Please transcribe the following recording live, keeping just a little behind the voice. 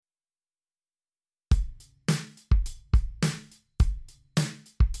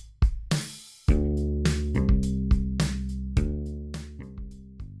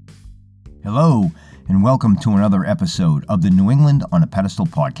Hello, and welcome to another episode of the New England on a Pedestal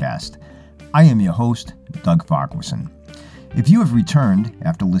podcast. I am your host, Doug Farquharson. If you have returned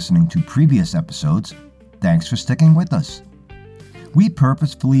after listening to previous episodes, thanks for sticking with us. We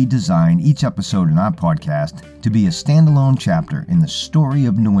purposefully design each episode in our podcast to be a standalone chapter in the story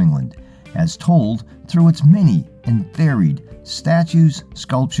of New England, as told through its many and varied statues,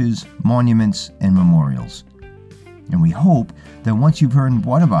 sculptures, monuments, and memorials. And we hope that once you've heard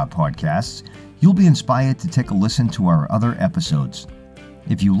one of our podcasts, you'll be inspired to take a listen to our other episodes.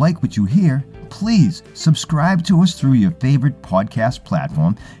 If you like what you hear, please subscribe to us through your favorite podcast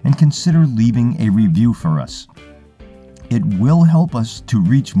platform and consider leaving a review for us. It will help us to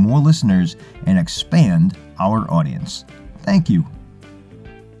reach more listeners and expand our audience. Thank you.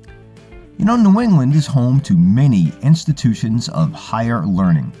 You know, New England is home to many institutions of higher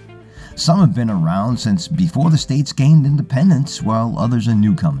learning. Some have been around since before the states gained independence, while others are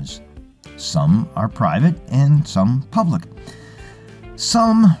newcomers. Some are private and some public.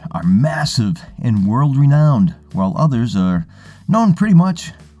 Some are massive and world-renowned, while others are known pretty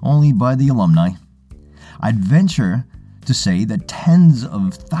much only by the alumni. I'd venture to say that tens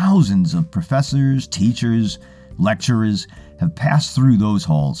of thousands of professors, teachers, lecturers have passed through those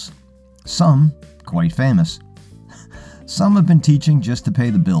halls. Some quite famous. Some have been teaching just to pay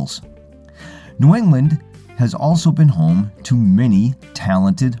the bills. New England has also been home to many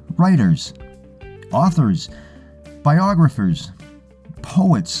talented writers. Authors, biographers,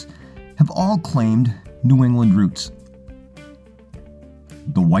 poets have all claimed New England roots.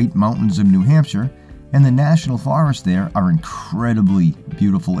 The White Mountains of New Hampshire and the National Forest there are incredibly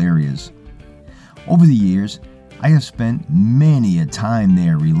beautiful areas. Over the years, I have spent many a time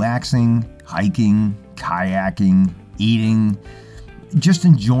there relaxing, hiking, kayaking, eating, just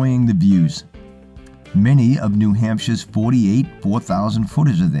enjoying the views. Many of New Hampshire's 48 4,000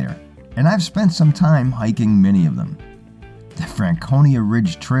 footers are there, and I've spent some time hiking many of them. The Franconia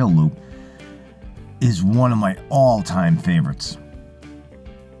Ridge Trail Loop is one of my all-time favorites.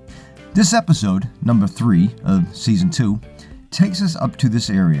 This episode, number 3 of Season 2, takes us up to this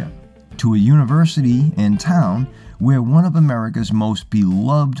area, to a university and town where one of America's most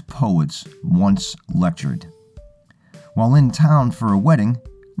beloved poets once lectured. While in town for a wedding,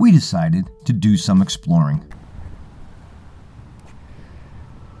 we decided to do some exploring.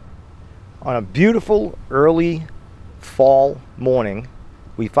 On a beautiful early fall morning,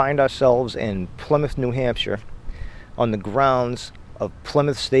 we find ourselves in Plymouth, New Hampshire, on the grounds of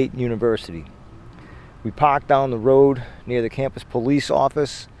Plymouth State University. We parked down the road near the campus police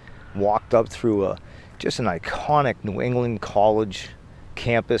office, walked up through just an iconic New England college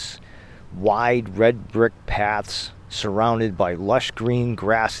campus, wide red brick paths surrounded by lush green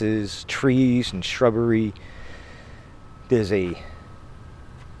grasses, trees, and shrubbery. There's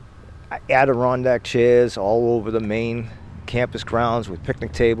Adirondack chairs all over the main campus grounds with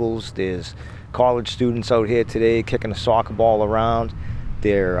picnic tables. There's college students out here today kicking a soccer ball around.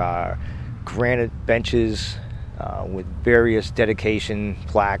 There are granite benches with various dedication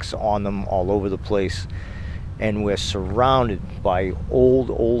plaques on them all over the place. And we're surrounded by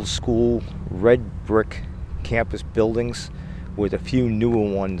old school red brick campus buildings with a few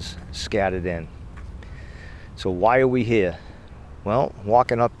newer ones scattered in. So why are we here? Well,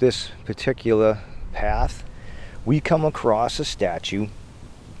 walking up this particular path, we come across a statue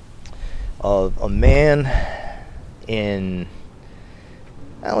of a man in,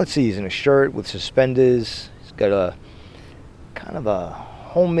 he's in a shirt with suspenders. He's got a kind of a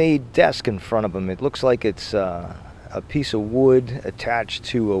homemade desk in front of him. It looks like it's a piece of wood attached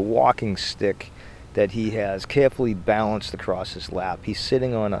to a walking stick that he has carefully balanced across his lap. He's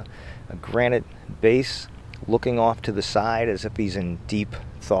sitting on a granite base, looking off to the side as if he's in deep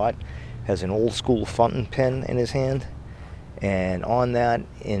thought, has an old school fountain pen in his hand, and on that,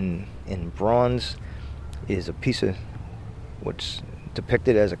 in bronze, is a piece of what's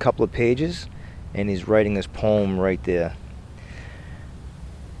depicted as a couple of pages, and he's writing this poem right there.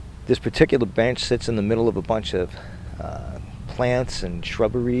 This particular bench sits in the middle of a bunch of plants and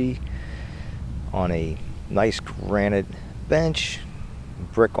shrubbery on a nice granite bench,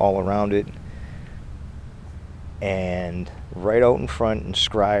 brick all around it, and right out in front,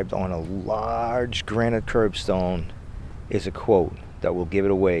 inscribed on a large granite curbstone, is a quote that will give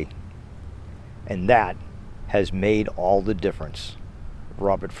it away. And that has made all the difference.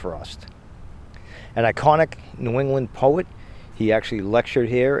 Robert Frost. An iconic New England poet. He actually lectured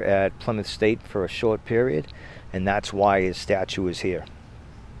here at Plymouth State for a short period, and that's why his statue is here.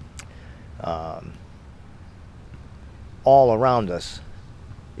 All around us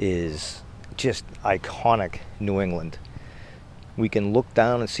is just iconic New England. We can look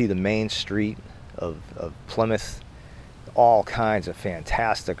down and see the main street of Plymouth. All kinds of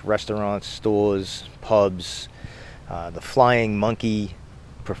fantastic restaurants, stores, pubs. The Flying Monkey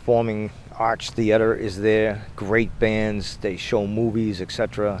Performing Arts Theater is there. Great bands. They show movies,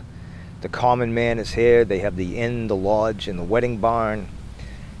 etc. The Common Man is here. They have the inn, the lodge, and the wedding barn.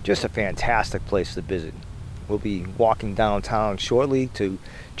 Just a fantastic place to visit. We'll be walking downtown shortly to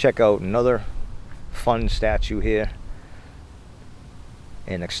check out another fun statue here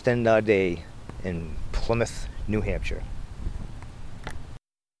and extend our day in Plymouth, New Hampshire.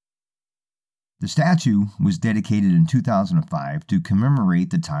 The statue was dedicated in 2005 to commemorate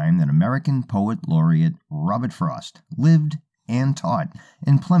the time that American poet laureate Robert Frost lived and taught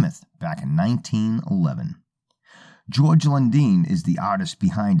in Plymouth back in 1911. George Lundeen is the artist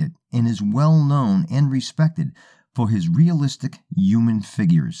behind it and is well known and respected for his realistic human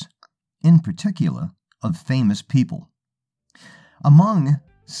figures, in particular of famous people. Among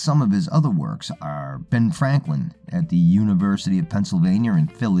some of his other works are Ben Franklin at the University of Pennsylvania in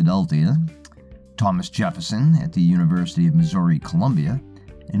Philadelphia, Thomas Jefferson at the University of Missouri-Columbia,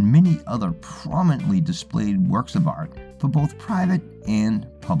 and many other prominently displayed works of art for both private and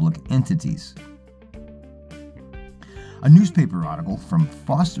public entities. A newspaper article from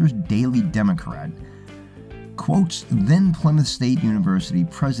Foster's Daily Democrat quotes then Plymouth State University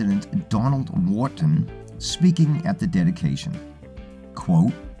President Donald Wharton speaking at the dedication.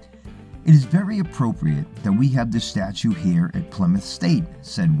 Quote, "It is very appropriate that we have this statue here at Plymouth State,"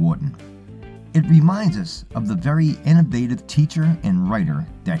 said Wharton. "It reminds us of the very innovative teacher and writer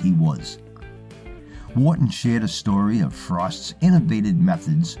that he was." Wharton shared a story of Frost's innovative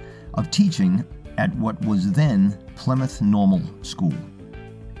methods of teaching at what was then Plymouth Normal School.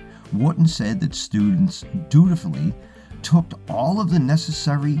 Wharton said that students dutifully took all of the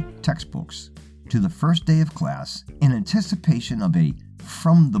necessary textbooks to the first day of class in anticipation of a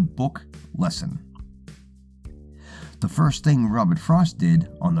from-the-book lesson. The first thing Robert Frost did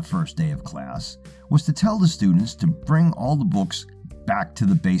on the first day of class was to tell the students to bring all the books back to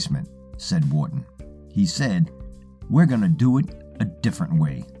the basement, said Wharton. He said, "We're going to do it a different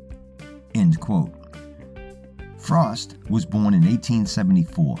way." End quote. Frost was born in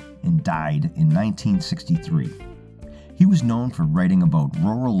 1874 and died in 1963. He was known for writing about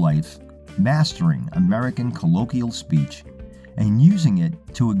rural life, mastering American colloquial speech, and using it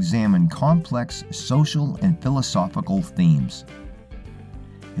to examine complex social and philosophical themes.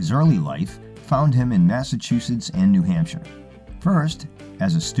 His early life found him in Massachusetts and New Hampshire, first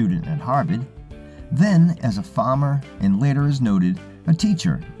as a student at Harvard, then as a farmer, and later, as noted, a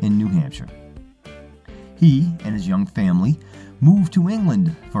teacher in New Hampshire. He and his young family moved to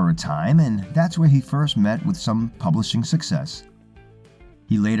England for a time, and that's where he first met with some publishing success.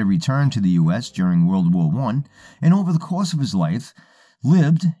 He later returned to the U.S. during World War I, and over the course of his life,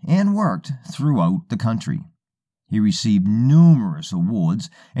 lived and worked throughout the country. He received numerous awards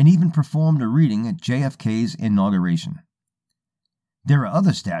and even performed a reading at JFK's inauguration. There are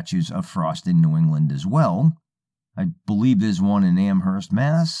other statues of Frost in New England as well. I believe there's one in Amherst,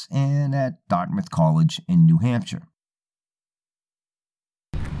 Mass., and at Dartmouth College in New Hampshire.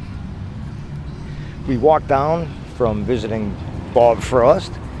 We walked down from visiting Bob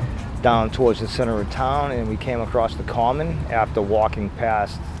Frost down towards the center of town, and we came across the Common after walking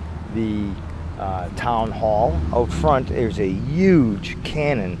past the town hall. Out front there's a huge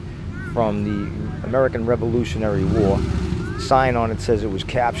cannon from the American Revolutionary War. The sign on it says it was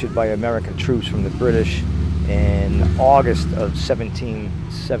captured by American troops from the British in August of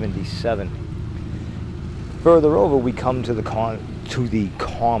 1777. Further over we come to the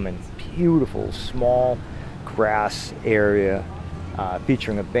Common. Beautiful small grass area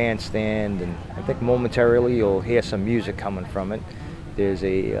featuring a bandstand, and I think momentarily you'll hear some music coming from it. There's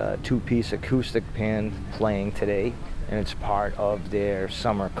a two-piece acoustic band playing today, and it's part of their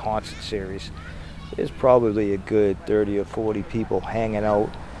summer concert series. There's probably a good 30 or 40 people hanging out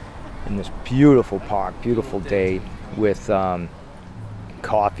in this beautiful park, beautiful day, with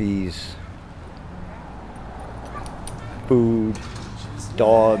coffees, food,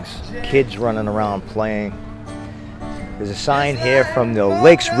 dogs, kids running around playing. There's a sign here from the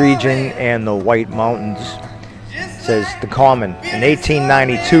Lakes region and the White Mountains. It says the Common. In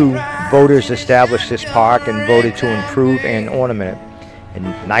 1892, voters established this park and voted to improve and ornament it. In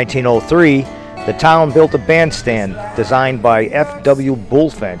 1903, the town built a bandstand designed by F.W.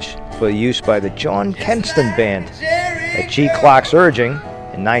 Bullfinch for use by the John Kenston Band. At G. Clark's urging,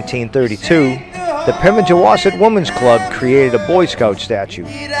 in 1932, the Pemigewasset Women's Club created a Boy Scout statue,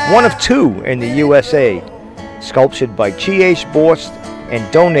 one of two in the USA, sculptured by G.H. Borst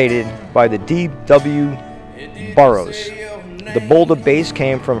and donated by the D.W. Burroughs. The boulder base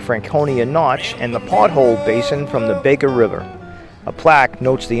came from Franconia Notch and the pothole basin from the Baker River. A plaque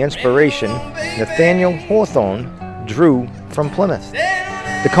notes the inspiration Nathaniel Hawthorne drew from Plymouth.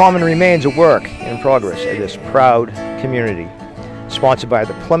 The common remains a work in progress of this proud community, sponsored by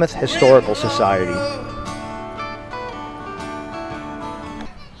the Plymouth Historical Society.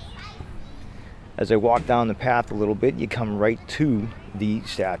 As I walk down the path a little bit, you come right to the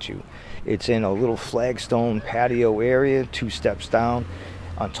statue. It's in a little flagstone patio area, 2 steps down,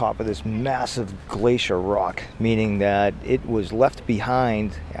 on top of this massive glacier rock, meaning that it was left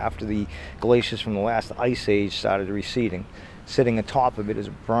behind after the glaciers from the last ice age started receding. Sitting atop of it is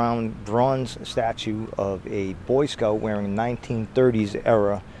a bronze statue of a Boy Scout wearing 1930s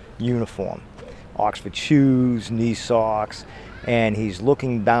era uniform. Oxford shoes, knee socks, and he's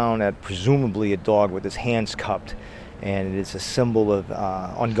looking down at presumably a dog with his hands cupped, and it is a symbol of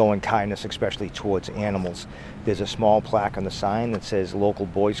ongoing kindness, especially towards animals. There's a small plaque on the sign that says local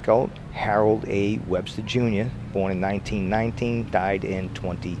Boy Scout Harold A. Webster Jr., born in 1919, died in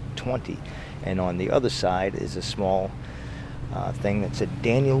 2020. And on the other side is a small thing that said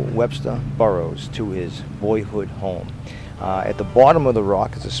Daniel Webster Burroughs to his boyhood home. At the bottom of the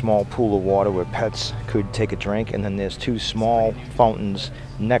rock is a small pool of water where pets could take a drink, and then there's 2 small fountains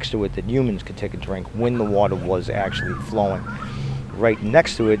next to it that humans could take a drink when the water was actually flowing. Right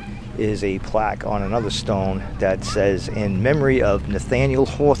next to it is a plaque on another stone that says, in memory of Nathaniel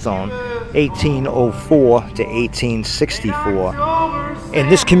Hawthorne, 1804 to 1864. In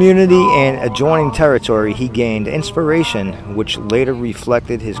this community and adjoining territory, he gained inspiration, which later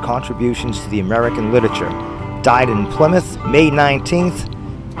reflected his contributions to the American literature. Died in Plymouth, May 19th,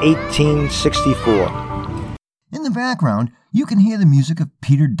 1864. In the background, you can hear the music of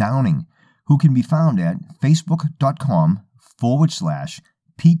Peter Downing, who can be found at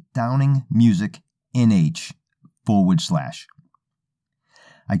facebook.com/Pete Downing Music NH /.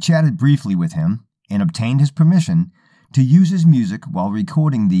 I chatted briefly with him and obtained his permission to use his music while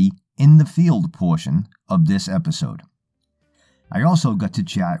recording the In the Field portion of this episode. I also got to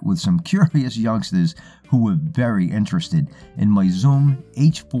chat with some curious youngsters who were very interested in my Zoom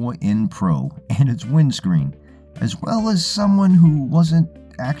H4n Pro and its windscreen, as well as someone who wasn't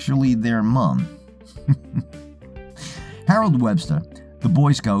actually their mom. Harold Webster, the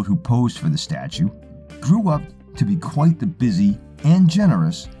Boy Scout who posed for the statue, grew up to be quite the busy and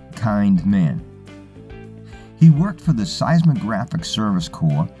generous, kind man. He worked for the Seismographic Service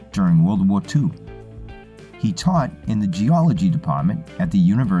Corps during World War II. He taught in the geology department at the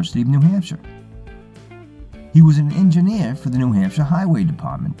University of New Hampshire. He was an engineer for the New Hampshire Highway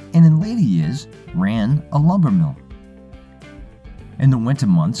Department and in later years ran a lumber mill. In the winter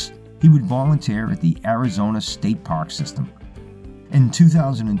months, he would volunteer at the Arizona State Park System. In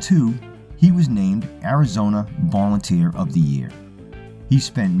 2002, he was named Arizona Volunteer of the Year. He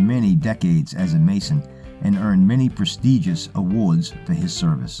spent many decades as a Mason and earned many prestigious awards for his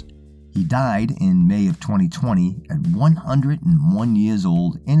service. He died in May of 2020 at 101 years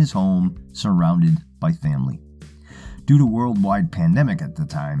old in his home, surrounded by family. Due to worldwide pandemic at the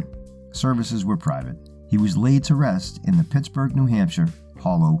time, services were private. He was laid to rest in the Pittsburgh, New Hampshire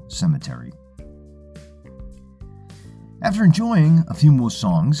Hollow Cemetery. After enjoying a few more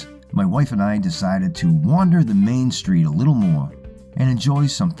songs, my wife and I decided to wander the main street a little more and enjoy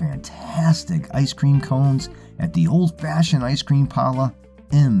some fantastic ice cream cones at the old-fashioned ice cream parlor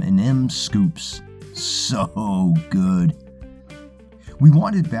M&M Scoops. So good. We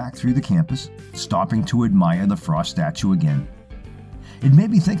wandered back through the campus, stopping to admire the Frost statue again. It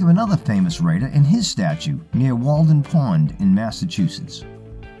made me think of another famous writer and his statue near Walden Pond in Massachusetts.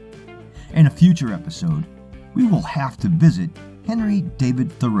 In a future episode, we will have to visit Henry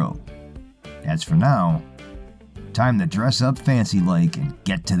David Thoreau. As for now, time to dress up fancy-like and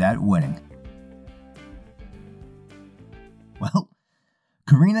get to that wedding. Well,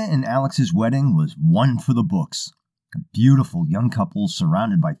 Karina and Alex's wedding was one for the books. A beautiful young couple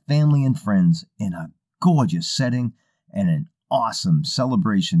surrounded by family and friends in a gorgeous setting and an awesome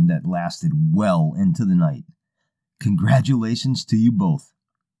celebration that lasted well into the night. Congratulations to you both.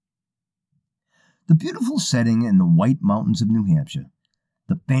 The beautiful setting in the White Mountains of New Hampshire,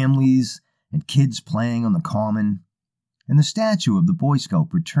 the families and kids playing on the common, and the statue of the Boy Scout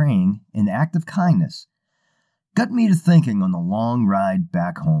portraying an act of kindness got me to thinking on the long ride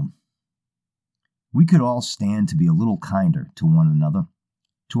back home. We could all stand to be a little kinder to one another,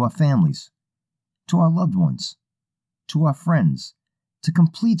 to our families, to our loved ones, to our friends, to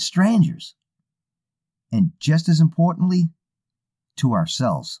complete strangers, and just as importantly, to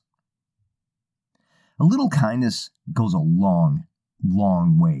ourselves. A little kindness goes a long,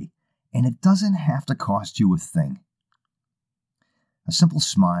 long way, and it doesn't have to cost you a thing. A simple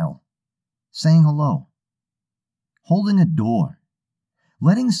smile, saying hello, holding a door,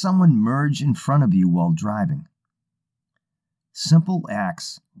 letting someone merge in front of you while driving. Simple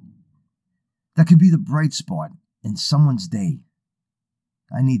acts that could be the bright spot in someone's day.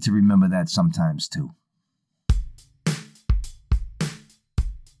 I need to remember that sometimes too.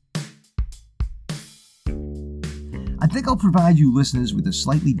 I think I'll provide you listeners with a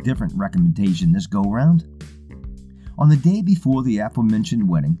slightly different recommendation this go-round. On the day before the aforementioned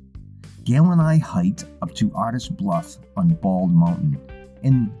wedding, Gail and I hiked up to Artist Bluff on Bald Mountain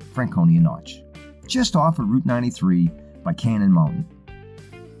in Franconia Notch, just off of Route 93 by Cannon Mountain.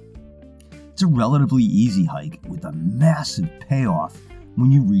 It's a relatively easy hike with a massive payoff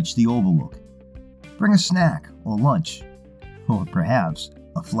when you reach the overlook. Bring a snack or lunch, or perhaps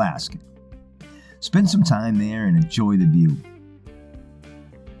a flask. Spend some time there and enjoy the view.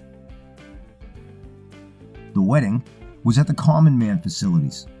 The wedding was at the Common Man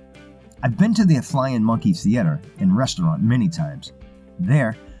facilities. I've been to their Flying Monkey Theater and restaurant many times.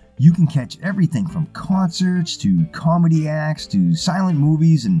 There, you can catch everything from concerts to comedy acts to silent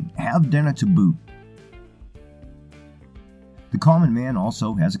movies and have dinner to boot. The Common Man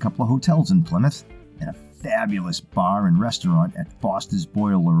also has a couple of hotels in Plymouth and a fabulous bar and restaurant at Foster's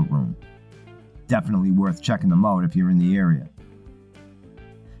Boiler Room. Definitely worth checking them out if you're in the area.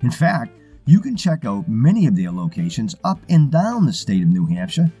 In fact, you can check out many of their locations up and down the state of New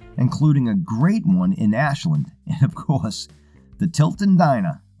Hampshire, including a great one in Ashland, and of course, the Tilton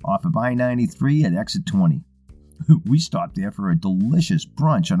Diner off of I-93 at exit 20. We stopped there for a delicious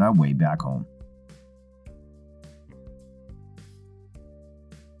brunch on our way back home.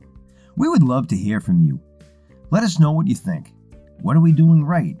 We would love to hear from you. Let us know what you think. What are we doing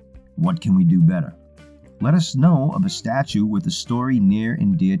right? What can we do better? Let us know of a statue with a story near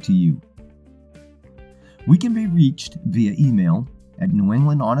and dear to you. We can be reached via email at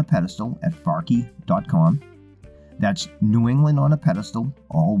newenglandonapedestal@farkey.com. That's New England on a Pedestal,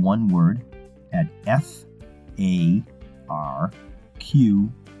 all one word, at FARQIE.com.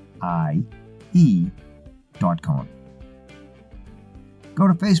 Go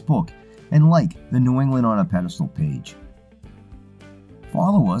to Facebook and like the New England on a Pedestal page.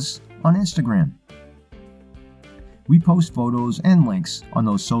 Follow us on Instagram. We post photos and links on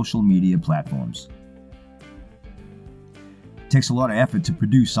those social media platforms. It takes a lot of effort to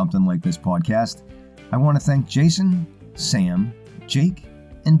produce something like this podcast. I want to thank Jason, Sam, Jake,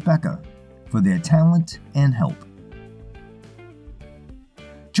 and Becca for their talent and help.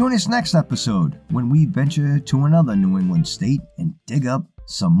 Join us next episode when we venture to another New England state and dig up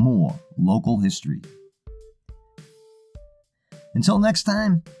some more local history. Until next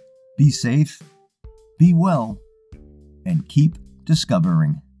time, be safe, be well, and keep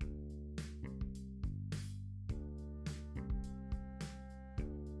discovering.